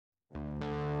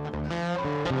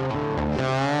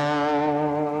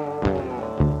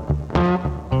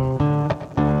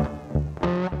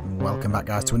Welcome back,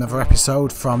 guys, to another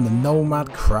episode from the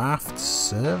NomadCraft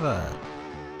server.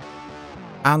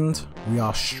 And we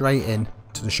are straight in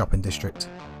to the shopping district.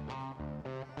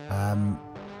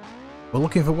 We're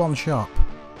looking for one shop.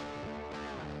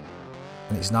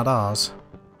 And it's not ours.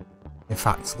 In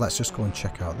fact, let's just go and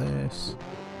check out this.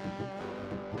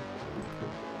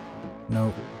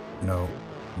 No, no,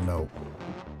 no.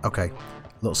 Okay,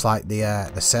 looks like the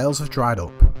sales have dried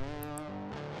up.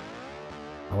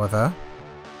 However,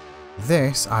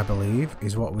 this, I believe,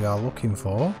 is what we are looking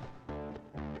for.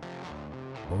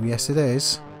 Oh, yes, it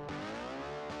is.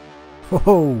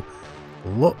 Whoa!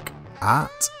 Look at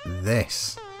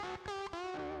this.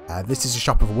 This is a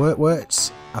shop of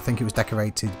works. I think it was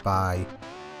decorated by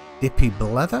Dippy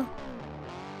Blether.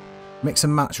 Mix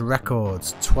and match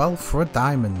records. 12 for a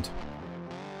diamond.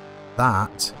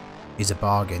 That is a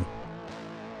bargain.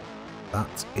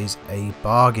 That is a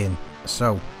bargain.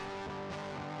 So,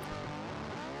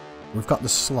 we've got the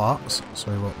slots.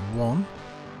 So we want 1,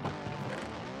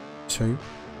 2,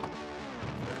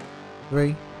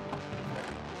 3,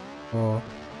 4,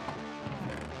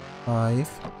 5,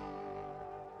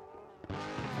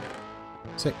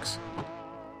 6.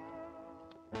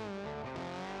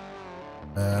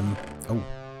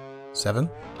 7,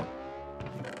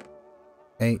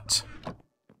 8,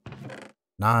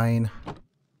 9,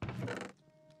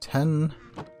 10,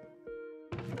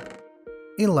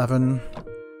 11,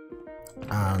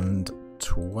 and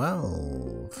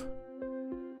 12.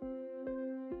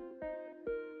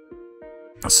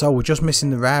 So we're just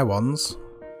missing the rare ones.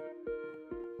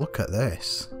 Look at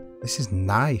this. This is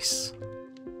nice.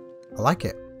 I like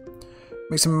it.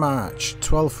 Mix and match.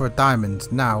 12 for a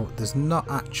diamond. Now, there's not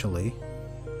actually...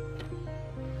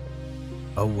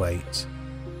 Oh, wait.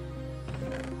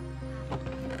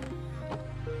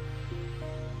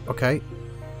 Okay.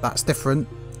 That's different.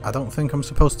 I don't think I'm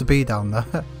supposed to be down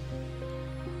there.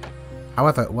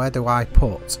 However, where do I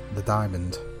put the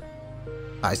diamond?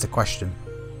 That is the question.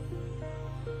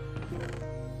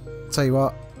 Tell you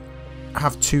what. I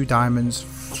have 2 diamonds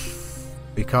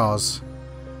because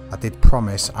I did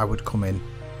promise I would come in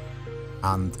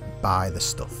and buy the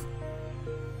stuff.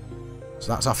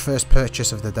 So that's our first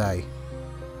purchase of the day.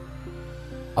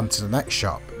 On to the next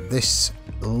shop. This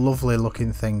lovely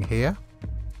looking thing here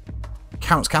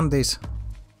counts candies.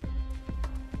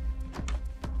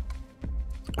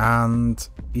 And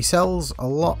he sells a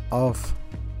lot of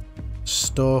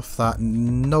stuff that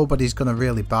nobody's going to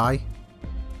really buy.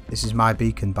 This is my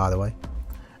beacon, by the way.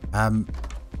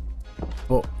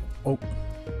 But, oh.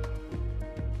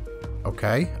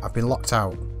 Okay, I've been locked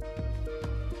out.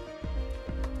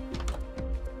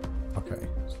 Okay,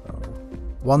 so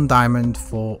 1 diamond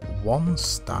for 1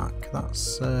 stack.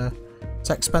 That's it's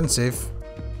expensive.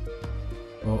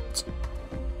 But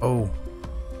oh.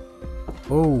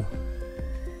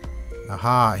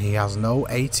 Aha, he has no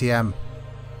ATM.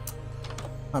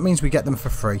 That means we get them for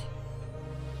free.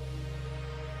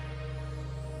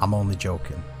 I'm only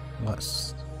joking.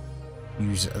 Let's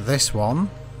use this one.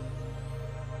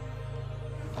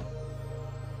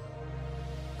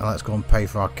 And let's go and pay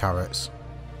for our carrots.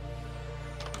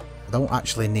 I don't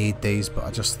actually need these, but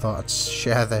I just thought I'd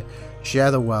share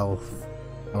the wealth.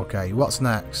 Okay, what's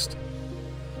next?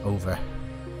 Over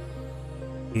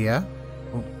here.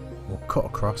 Oh, we'll cut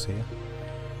across here.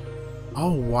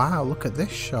 Oh wow, look at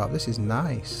this shop. This is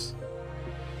nice.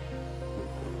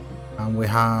 And we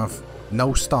have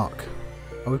no stock.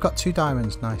 Oh, we've got 2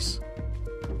 diamonds. Nice.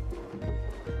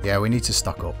 Yeah, we need to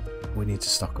stock up. We need to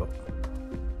stock up.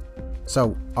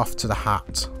 So, off to the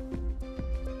hat.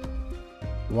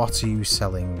 What are you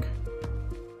selling?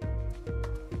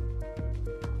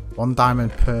 1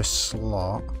 diamond per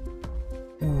slot.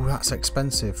 Ooh, that's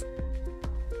expensive.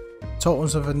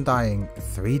 Totals of undying.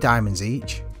 3 diamonds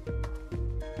each.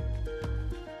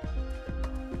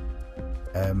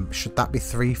 Should that be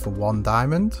 3 for 1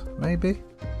 diamond? Maybe?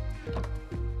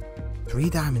 3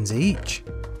 diamonds each?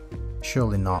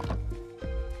 Surely not.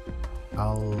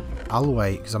 I'll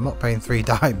wait because I'm not paying 3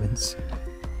 diamonds.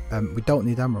 We don't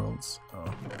need emeralds.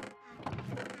 Oh.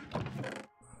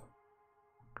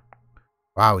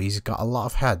 Wow, he's got a lot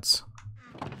of heads.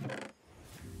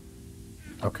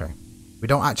 Okay. We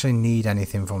don't actually need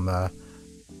anything from there.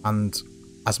 And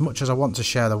as much as I want to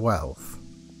share the wealth,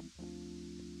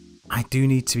 I do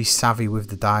need to be savvy with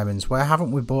the diamonds. Where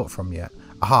haven't we bought from yet?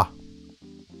 Aha.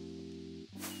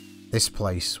 This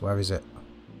place. Where is it?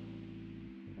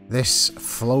 This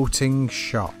floating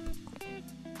shop.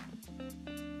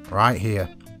 Right here.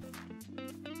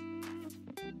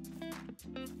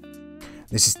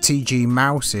 This is TG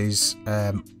Mouse's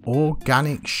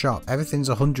organic shop. Everything's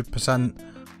 100%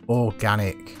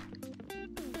 organic.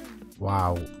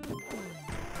 Wow.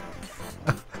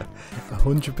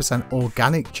 100%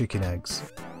 organic chicken eggs.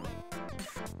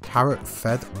 Carrot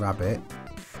fed rabbit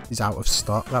is out of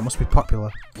stock. That must be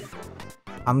popular.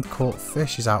 And caught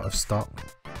fish is out of stock.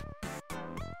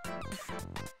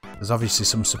 There's obviously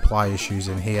some supply issues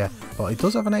in here, but it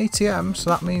does have an ATM,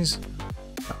 so that means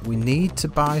that we need to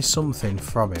buy something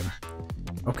from him.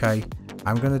 Okay,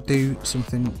 I'm gonna do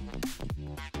something.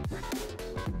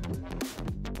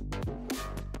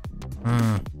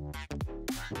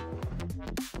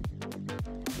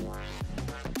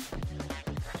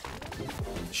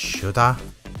 Should I?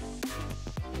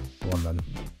 Go on then.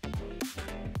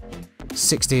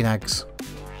 16 eggs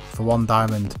for 1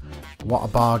 diamond. What a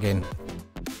bargain.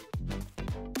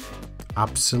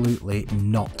 Absolutely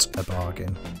not a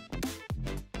bargain.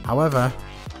 However,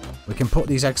 we can put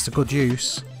these eggs to good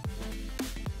use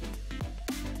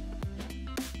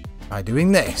by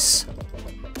doing this.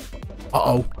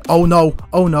 Uh-oh. Oh no.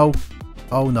 Oh no.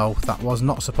 Oh no. That was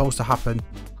not supposed to happen.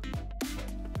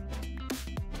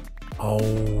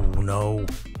 Oh no.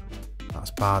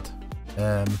 That's bad.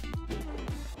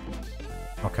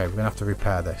 Okay, we're gonna have to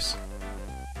repair this.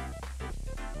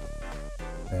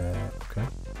 Okay.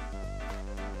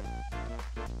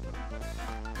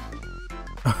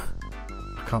 I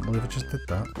can't believe I just did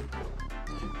that.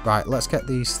 Right, let's get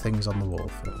these things on the wall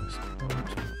first.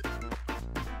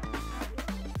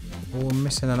 Oh, we're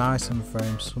missing an item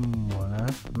frame somewhere,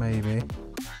 maybe.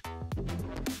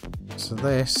 So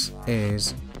this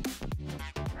is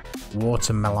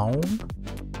watermelon.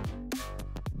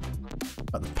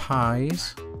 But the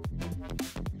pies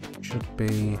should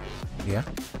be here.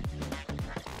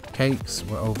 Cakes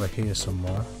were over here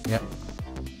somewhere. Yep.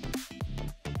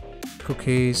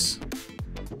 Cookies.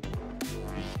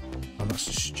 Oh, that's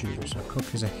the stew. So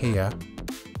cookies are here.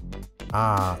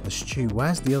 Ah, the stew.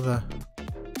 Where's the other?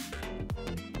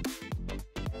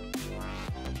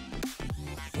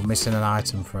 We're missing an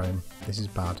item frame. This is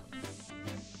bad.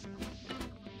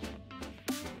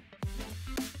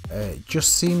 It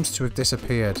just seems to have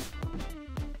disappeared.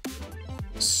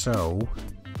 So,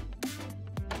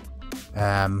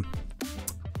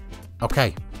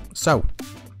 okay, so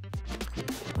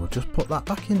we'll just put that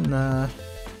back in there,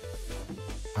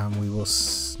 and we will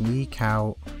sneak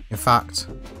out. In fact,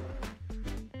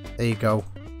 there you go.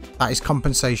 That is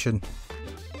compensation.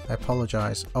 I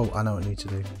apologise. Oh, I know what I need to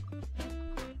do.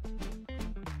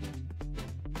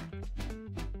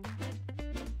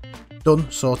 Done,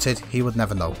 sorted, he would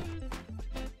never know.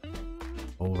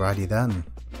 Alrighty then.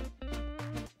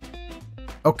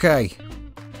 Okay.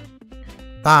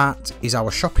 That is our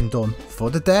shopping done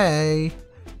for the day.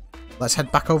 Let's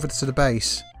head back over to the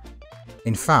base.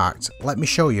 In fact, let me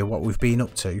show you what we've been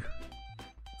up to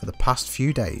for the past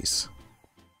few days.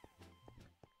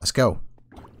 Let's go.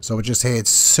 So we're just here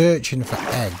searching for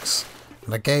eggs.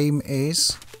 The game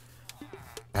is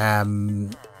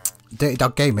Dirty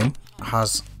Dog Gaming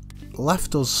has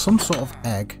left us some sort of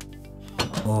egg,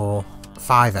 or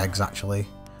 5 eggs actually,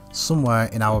 somewhere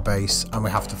in our base, and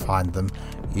we have to find them.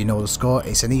 You know the score,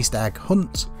 it's an Easter egg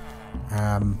hunt.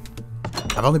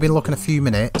 I've only been looking a few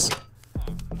minutes,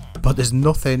 but there's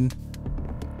nothing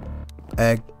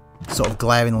sort of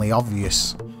glaringly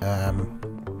obvious, and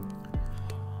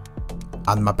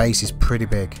my base is pretty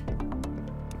big,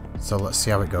 so let's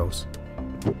see how it goes.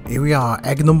 Here we are,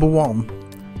 egg number 1.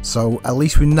 So at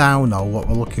least we now know what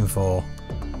we're looking for.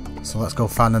 So let's go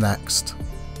find the next.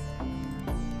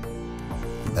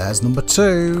 There's number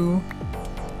 2.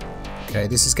 Okay,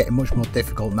 this is getting much more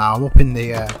difficult now. I'm up in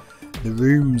the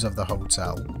rooms of the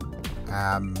hotel,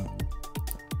 and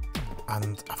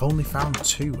I've only found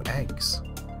 2 eggs.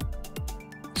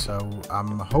 So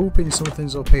I'm hoping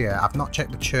something's up here. I've not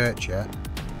checked the church yet.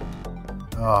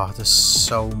 Oh, there's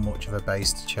so much of a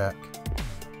base to check.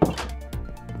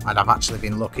 And I've actually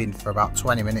been looking for about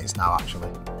 20 minutes now,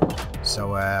 actually.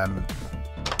 So,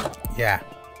 yeah,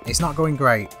 it's not going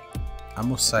great. I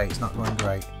must say, it's not going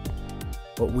great.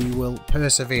 But we will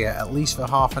persevere at least for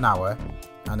half an hour.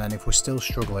 And then if we're still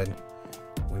struggling,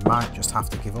 we might just have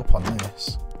to give up on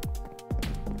this.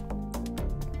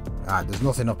 Alright, there's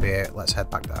nothing up here. Let's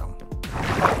head back down.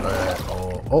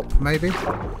 Or up, maybe?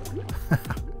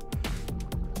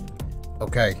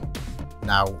 Okay,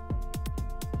 now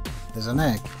there's an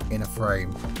egg in a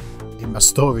frame in my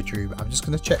storage room. I'm just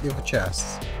going to check the other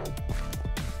chests.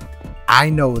 I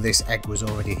know this egg was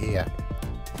already here,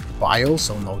 but I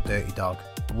also know Dirty Dog.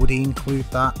 Would he include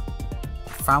that? I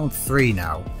found 3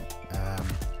 now,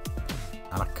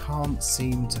 and I can't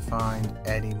seem to find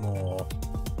any more.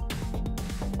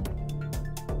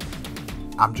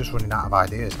 I'm just running out of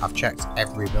ideas. I've checked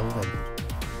every building.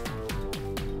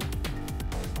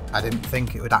 I didn't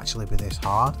think it would actually be this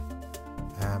hard.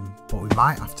 But we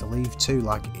might have to leave too.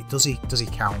 Like, does he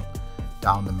count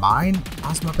down the mine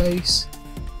as my base?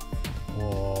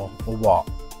 Or what?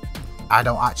 I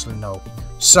don't actually know.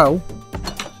 So,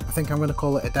 I think I'm going to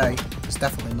call it a day. There's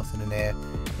definitely nothing in here.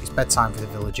 It's bedtime for the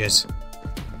villagers.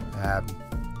 And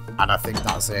I think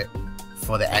that's it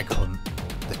for the egg hunt.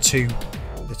 The two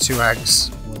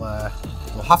eggs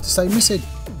will have to stay missing.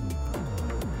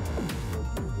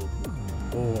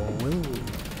 Or will we?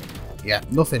 Yeah,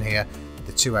 nothing here.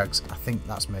 The 2 eggs. I think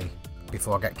that's me.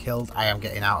 Before I get killed, I am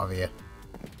getting out of here.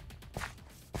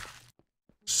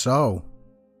 So,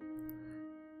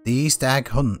 the Easter egg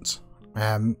hunt.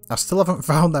 I still haven't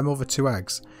found them other 2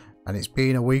 eggs, and it's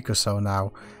been a week or so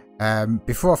now.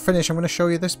 Before I finish, I'm going to show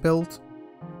you this build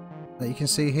that you can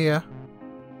see here.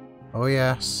 Oh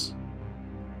yes,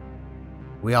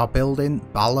 we are building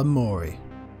Balamory.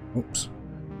 Oops,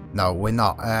 no, we're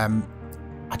not.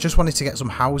 I just wanted to get some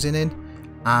housing in,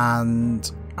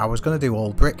 and I was going to do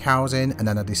all brick housing, and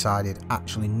then I decided,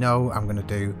 actually no, I'm going to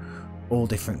do all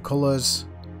different colours.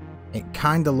 It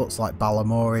kind of looks like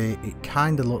Balamory. It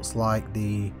kind of looks like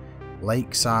the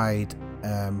lakeside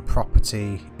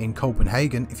property in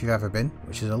Copenhagen, if you've ever been,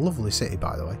 which is a lovely city,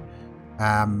 by the way.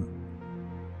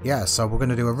 Yeah, so we're going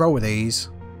to do a row of these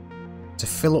to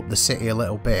fill up the city a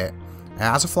little bit.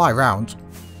 As I fly around,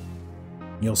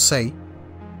 you'll see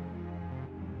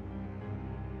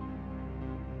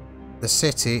the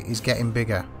city is getting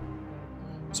bigger.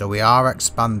 So we are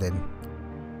expanding.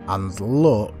 And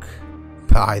look,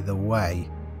 by the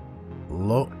way,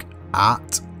 look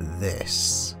at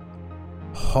this.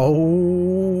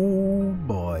 Oh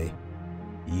boy.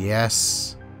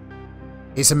 Yes.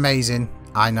 It's amazing.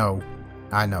 I know.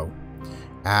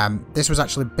 This was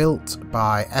actually built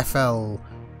by FL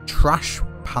Trash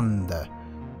Panda.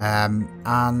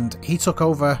 And he took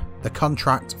over the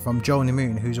contract from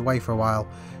JoneyMoon, who's away for a while.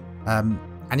 And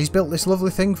he's built this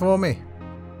lovely thing for me.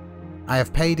 I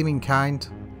have paid him in kind.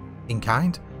 In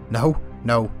kind? No.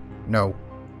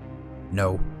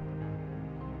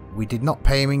 We did not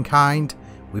pay him in kind.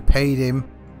 We paid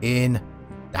him in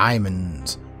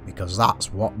diamonds, because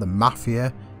that's what the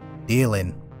mafia deal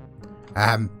in.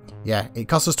 Yeah, it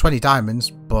cost us 20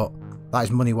 diamonds, but that is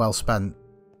money well spent.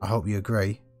 I hope you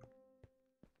agree.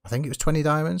 I think it was 20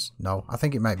 diamonds. No, I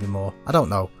think it might be more. I don't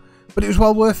know, but it was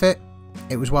well worth it.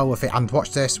 It was well worth it. And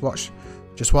watch this.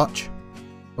 Just watch.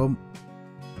 Boom,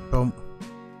 boom,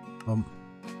 boom,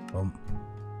 boom,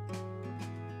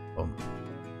 boom.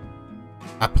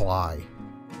 Apply.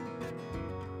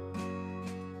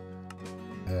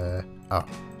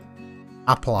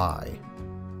 Apply.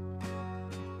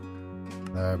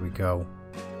 There we go.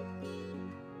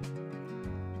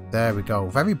 There we go.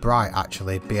 Very bright,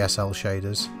 actually, BSL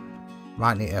shaders.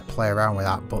 Might need to play around with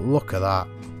that, but look at that.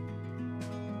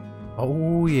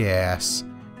 Oh yes,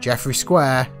 Jeffrey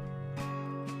Square.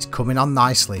 It's coming on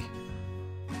nicely.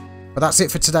 But that's it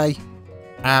for today.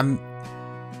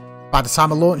 By the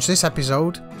time I launch this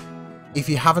episode, if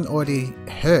you haven't already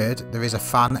heard, there is a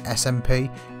fan SMP.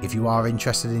 If you are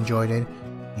interested in joining,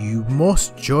 you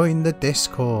must join the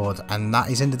Discord, and that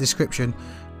is in the description.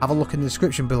 Have a look in the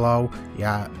description below.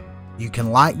 Yeah, you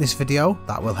can like this video,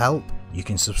 that will help. You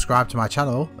can subscribe to my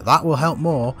channel, that will help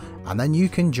more, and then you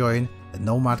can join the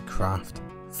NomadCraft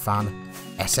fan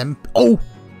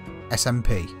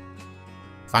SMP.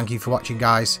 Thank you for watching,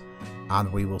 guys,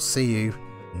 and we will see you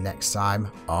next time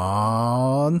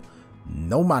on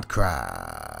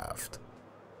NomadCraft.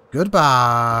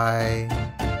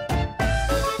 Goodbye.